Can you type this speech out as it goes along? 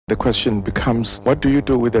the question becomes, what do you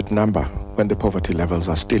do with that number when the poverty levels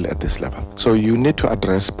are still at this level? So you need to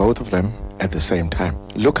address both of them at the same time.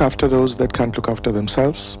 Look after those that can't look after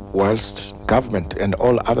themselves, whilst government and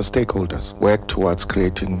all other stakeholders work towards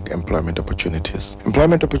creating employment opportunities.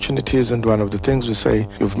 Employment opportunities, and one of the things we say,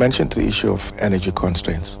 you've mentioned the issue of energy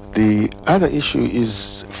constraints. The other issue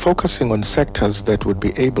is focusing on sectors that would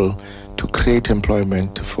be able to create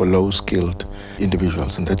employment for low-skilled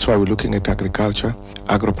individuals. And that's why we're looking at agriculture,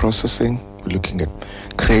 agro-processing. We're looking at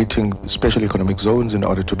creating special economic zones in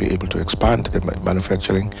order to be able to expand the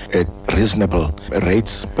manufacturing at reasonable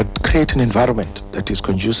rates, but create an environment that is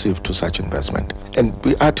conducive to such investment. And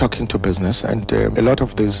we are talking to business, and a lot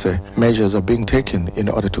of these measures are being taken in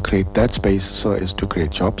order to create that space so as to create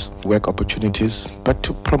jobs, work opportunities, but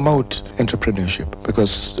to promote entrepreneurship,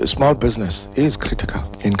 because small business is critical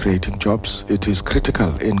in creating jobs. It is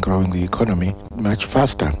critical in growing the economy much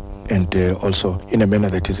faster, and also in a manner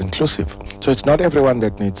that is inclusive. So it's not everyone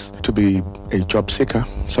that needs to be a job seeker.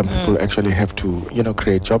 Some people actually have to,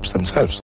 create jobs themselves.